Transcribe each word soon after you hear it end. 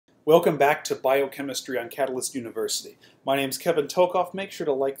Welcome back to Biochemistry on Catalyst University. My name is Kevin Tokoph. Make sure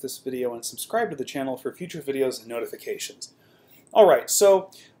to like this video and subscribe to the channel for future videos and notifications. Alright,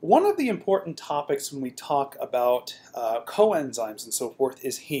 so one of the important topics when we talk about coenzymes and so forth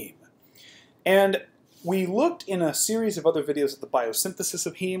is heme. And we looked in a series of other videos at the biosynthesis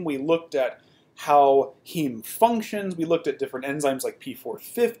of heme. We looked at how heme functions. We looked at different enzymes like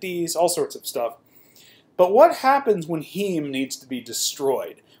P450s, all sorts of stuff. But what happens when heme needs to be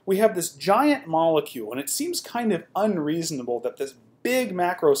destroyed? We have this giant molecule, and it seems kind of unreasonable that this big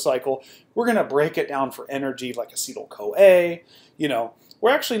macrocycle, we're going to break it down for energy like acetyl-CoA. You know, we're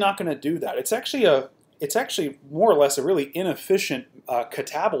actually not going to do that. It's actually more or less a really inefficient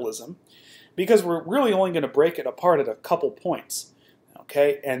catabolism, because we're really only going to break it apart at a couple points,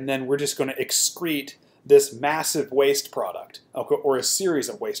 okay? And then we're just going to excrete this massive waste product, okay? Or a series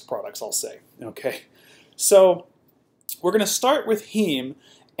of waste products, I'll say, okay? So we're going to start with heme,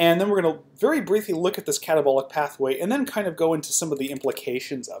 and then we're going to very briefly look at this catabolic pathway and then kind of go into some of the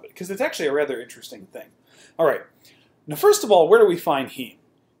implications of it, because it's actually a rather interesting thing. All right. Now, first of all, where do we find heme?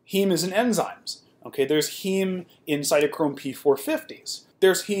 Heme is in enzymes. Okay, there's heme in cytochrome P450s.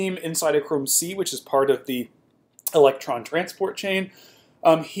 There's heme in cytochrome C, which is part of the electron transport chain.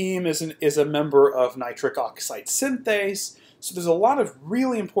 Heme is a member of nitric oxide synthase. So there's a lot of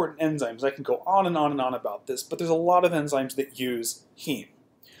really important enzymes. I can go on and on and on about this, but there's a lot of enzymes that use heme.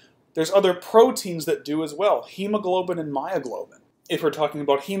 There's other proteins that do as well, hemoglobin and myoglobin. If we're talking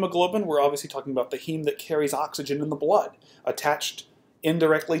about hemoglobin, we're obviously talking about the heme that carries oxygen in the blood, attached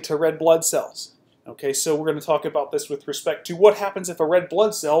indirectly to red blood cells. Okay, so we're going to talk about this with respect to what happens if a red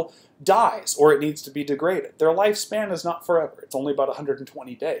blood cell dies or it needs to be degraded. Their lifespan is not forever. It's only about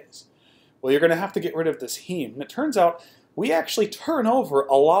 120 days. Well, you're going to have to get rid of this heme. And it turns out we actually turn over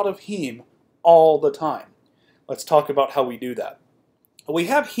a lot of heme all the time. Let's talk about how we do that. We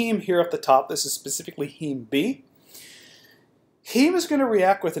have heme here at the top. This is specifically heme B. Heme is going to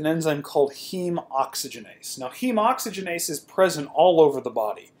react with an enzyme called heme oxygenase. Now, heme oxygenase is present all over the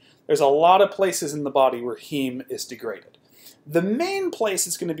body. There's a lot of places in the body where heme is degraded. The main place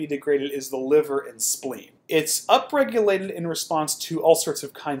it's going to be degraded is the liver and spleen. It's upregulated in response to all sorts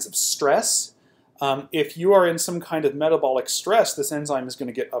of kinds of stress. If you are in some kind of metabolic stress, this enzyme is going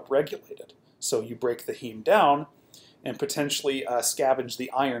to get upregulated. So you break the heme down and potentially scavenge the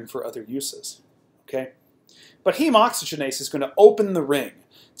iron for other uses. Okay? But heme oxygenase is going to open the ring.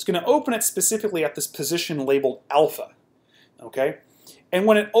 It's going to open it specifically at this position labeled alpha. Okay? And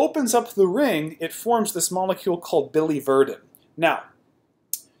when it opens up the ring, it forms this molecule called biliverdin. Now,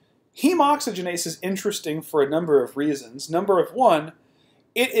 heme oxygenase is interesting for a number of reasons. Number one,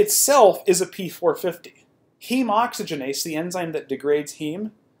 it itself is a P450. Heme oxygenase, the enzyme that degrades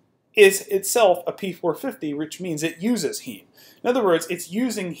heme, is itself a P450, which means it uses heme. In other words, it's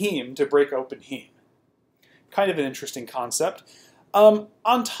using heme to break open heme. Kind of an interesting concept. On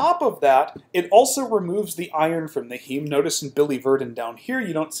top of that, it also removes the iron from the heme. Notice in biliverdin down here,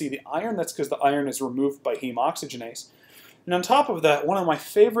 you don't see the iron. That's because the iron is removed by heme oxygenase. And on top of that, one of my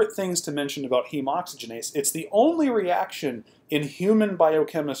favorite things to mention about heme oxygenase, it's the only reaction in human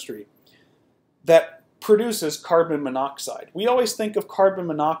biochemistry that produces carbon monoxide. We always think of carbon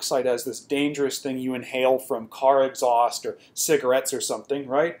monoxide as this dangerous thing you inhale from car exhaust or cigarettes or something,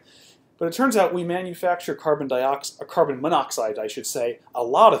 right? But it turns out we manufacture carbon monoxide, I should say, a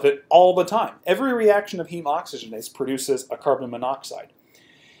lot of it all the time. Every reaction of heme oxygenase produces a carbon monoxide.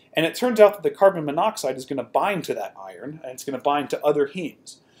 And it turns out that the carbon monoxide is going to bind to that iron, and it's going to bind to other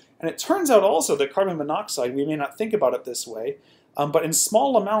hemes. And it turns out also that carbon monoxide, we may not think about it this way, but in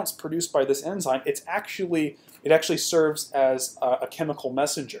small amounts produced by this enzyme, it actually serves as a chemical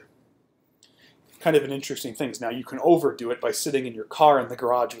messenger. Kind of an interesting thing. Now, you can overdo it by sitting in your car in the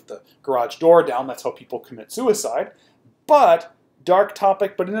garage with the garage door down. That's how people commit suicide. But, dark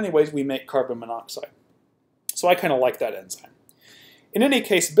topic, but in any ways, we make carbon monoxide. So I kind of like that enzyme. In any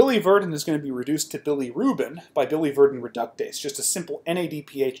case, biliverdin is going to be reduced to bilirubin by biliverdin reductase, just a simple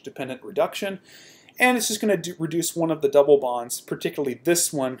NADPH-dependent reduction. And it's just going to reduce one of the double bonds, particularly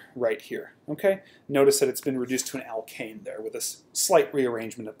this one right here. Okay? Notice that it's been reduced to an alkane there with a slight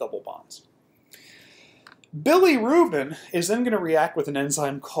rearrangement of double bonds. Bilirubin is then going to react with an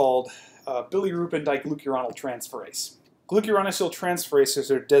enzyme called bilirubin diglucuronyl transferase. Glucuronosyl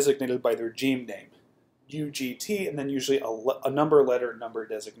transferases are designated by their gene name, UGT, and then usually a number letter number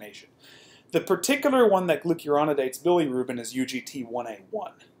designation. The particular one that glucuronidates bilirubin is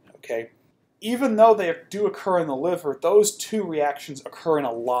UGT1A1. Okay? Even though they do occur in the liver, those two reactions occur in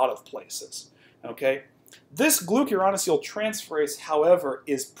a lot of places. Okay? This glucuronosyl transferase, however,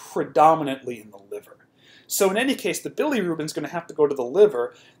 is predominantly in the liver. So in any case, the bilirubin is going to have to go to the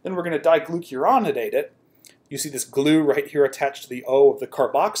liver. Then we're going to diglucuronidate it. You see this glue right here attached to the O of the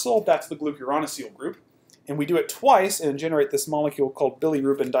carboxyl. That's the glucuronyl group. And we do it twice and generate this molecule called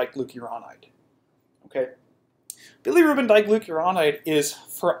bilirubin diglucuronide. Okay? Bilirubin diglucuronide is,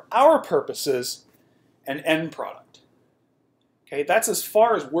 for our purposes, an end product. Okay? That's as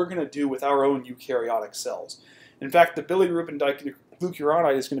far as we're going to do with our own eukaryotic cells. In fact, the bilirubin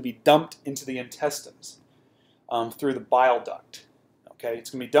diglucuronide is going to be dumped into the intestines through the bile duct. Okay?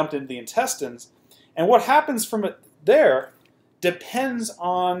 It's going to be dumped into the intestines. And what happens from it there depends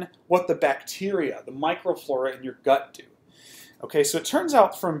on what the bacteria, the microflora in your gut do. Okay, so it turns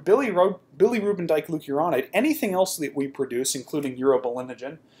out from bilirubin diglucuronide, anything else that we produce, including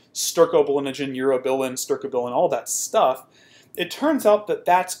urobilinogen, stercobilinogen, urobilin, stercobilin, all that stuff, it turns out that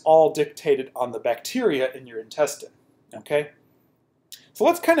that's all dictated on the bacteria in your intestine. Okay? So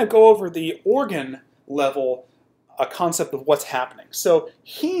let's kind of go over the organ level concept of what's happening. So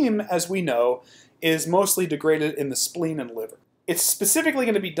heme, as we know, is mostly degraded in the spleen and liver. It's specifically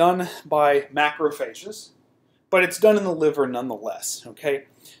going to be done by macrophages, but it's done in the liver nonetheless, okay?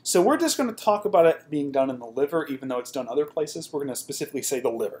 So we're just going to talk about it being done in the liver, even though it's done other places. We're going to specifically say the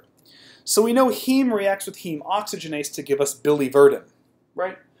liver. So we know heme reacts with heme oxygenase to give us biliverdin,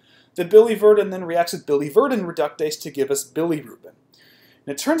 right? The biliverdin then reacts with biliverdin reductase to give us bilirubin. And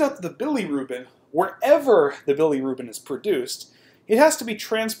it turns out that the bilirubin, wherever the bilirubin is produced, it has to be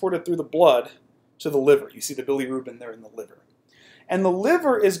transported through the blood to the liver. You see the bilirubin there in the liver. And the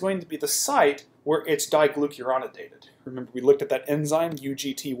liver is going to be the site where it's diglucuronidated. Remember, we looked at that enzyme,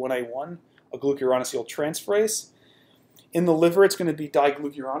 UGT1A1, a glucuronyl transferase. In the liver, it's going to be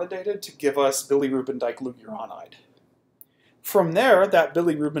diglucuronidated to give us bilirubin diglucuronide. From there, that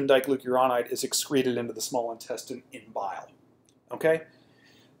bilirubin diglucuronide is excreted into the small intestine in bile. Okay?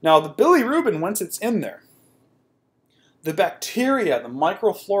 Now, the bilirubin, once it's in there, the bacteria, the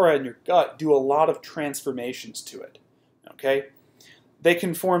microflora in your gut do a lot of transformations to it. Okay? They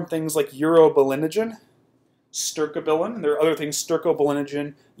can form things like urobilinogen, stercobilin, and there are other things,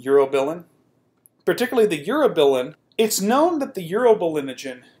 stercobilinogen, urobilin. Particularly the urobilin, it's known that the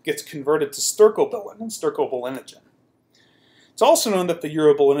urobilinogen gets converted to stercobilin and stercobilinogen. It's also known that the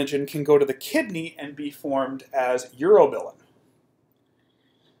urobilinogen can go to the kidney and be formed as urobilin.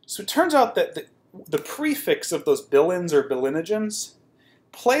 So it turns out that the prefix of those bilins or bilinogens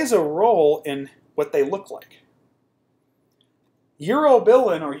plays a role in what they look like.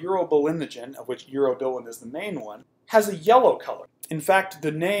 Urobilin or urobilinogen, of which urobilin is the main one, has a yellow color. In fact,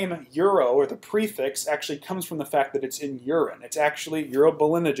 the name uro, or the prefix, actually comes from the fact that it's in urine. It's actually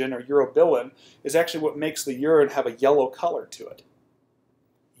urobilinogen or urobilin is actually what makes the urine have a yellow color to it.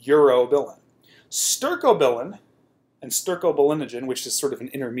 Urobilin. Stercobilin and stercobilinogen, which is sort of an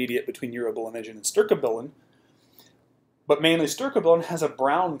intermediate between urobilinogen and stercobilin, but mainly stercobilin, has a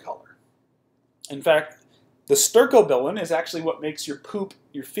brown color. In fact, the stercobilin is actually what makes your poop,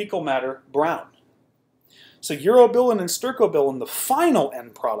 your fecal matter, brown. So urobilin and stercobilin, the final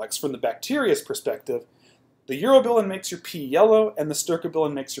end products from the bacteria's perspective, the urobilin makes your pee yellow and the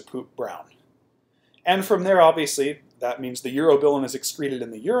stercobilin makes your poop brown. And from there, obviously, that means the urobilin is excreted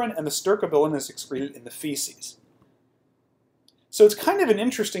in the urine and the stercobilin is excreted in the feces. So it's kind of an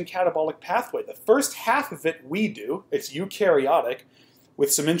interesting catabolic pathway. The first half of it we do, it's eukaryotic,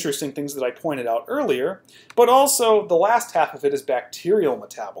 with some interesting things that I pointed out earlier, but also the last half of it is bacterial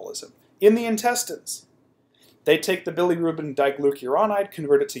metabolism in the intestines. They take the bilirubin diglucuronide,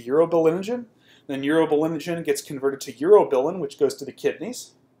 convert it to urobilinogen, then urobilinogen gets converted to urobilin, which goes to the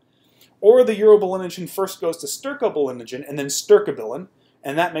kidneys. Or the urobilinogen first goes to stercobilinogen and then stercobilin,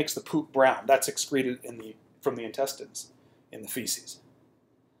 and that makes the poop brown. That's excreted from the intestines in the feces.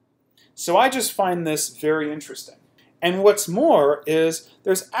 So I just find this very interesting. And what's more is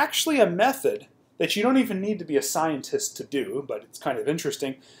there's actually a method that you don't even need to be a scientist to do, but it's kind of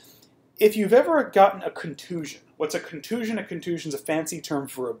interesting. If you've ever gotten a contusion, what's a contusion? A contusion is a fancy term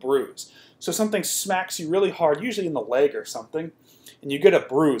for a bruise. So something smacks you really hard, usually in the leg or something, and you get a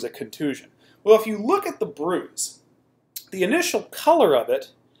bruise, a contusion. Well, if you look at the bruise, the initial color of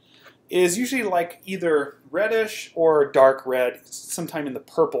it is usually like either reddish or dark red, sometime in the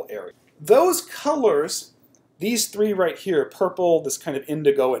purple area. Those colors, these three right here, purple, this kind of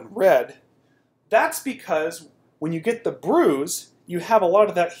indigo, and red, that's because when you get the bruise, you have a lot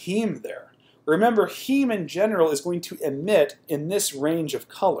of that heme there. Remember, heme in general is going to emit in this range of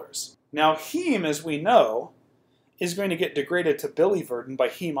colors. Now, heme, as we know, is going to get degraded to biliverdin by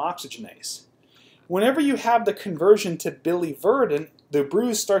heme oxygenase. Whenever you have the conversion to biliverdin, the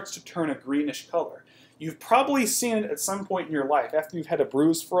bruise starts to turn a greenish color. You've probably seen it at some point in your life. After you've had a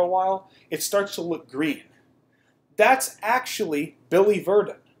bruise for a while, it starts to look green. that's actually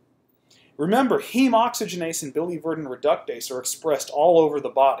biliverdin. Remember, heme oxygenase and biliverdin reductase are expressed all over the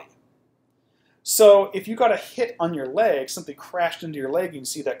body. So if you got a hit on your leg, something crashed into your leg, and you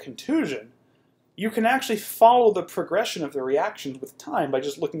see that contusion, you can actually follow the progression of the reactions with time by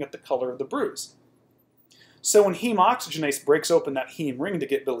just looking at the color of the bruise. So when heme oxygenase breaks open that heme ring to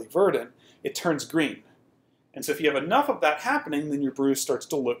get biliverdin, it turns green. And so if you have enough of that happening, then your bruise starts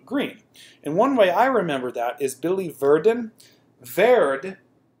to look green. And one way I remember that is biliverdin. Verde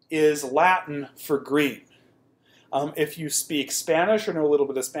is Latin for green. If you speak Spanish or know a little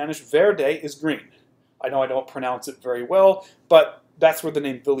bit of Spanish, verde is green. I know I don't pronounce it very well, but that's where the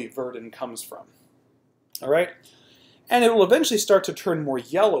name biliverdin comes from. All right? And it will eventually start to turn more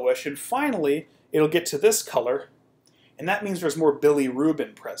yellowish, and finally it'll get to this color, and that means there's more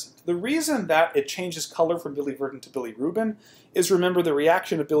bilirubin present. The reason that it changes color from biliverdin to bilirubin is, remember, the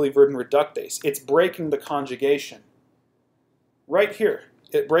reaction of biliverdin reductase. It's breaking the conjugation. Right here,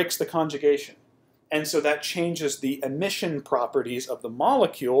 it breaks the conjugation. And so that changes the emission properties of the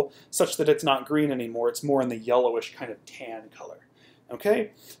molecule such that it's not green anymore. It's more in the yellowish kind of tan color.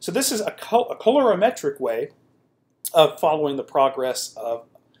 Okay? So this is a colorimetric way of following the progress of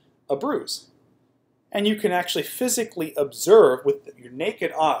a bruise. And you can actually physically observe with your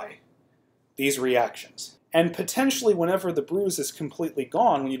naked eye these reactions. And potentially whenever the bruise is completely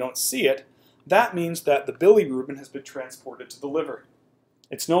gone, when you don't see it, that means that the bilirubin has been transported to the liver.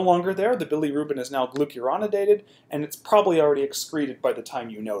 It's no longer there. The bilirubin is now glucuronidated, and it's probably already excreted by the time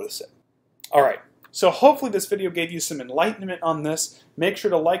you notice it. All right, so hopefully this video gave you some enlightenment on this. Make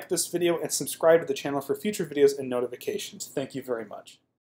sure to like this video and subscribe to the channel for future videos and notifications. Thank you very much.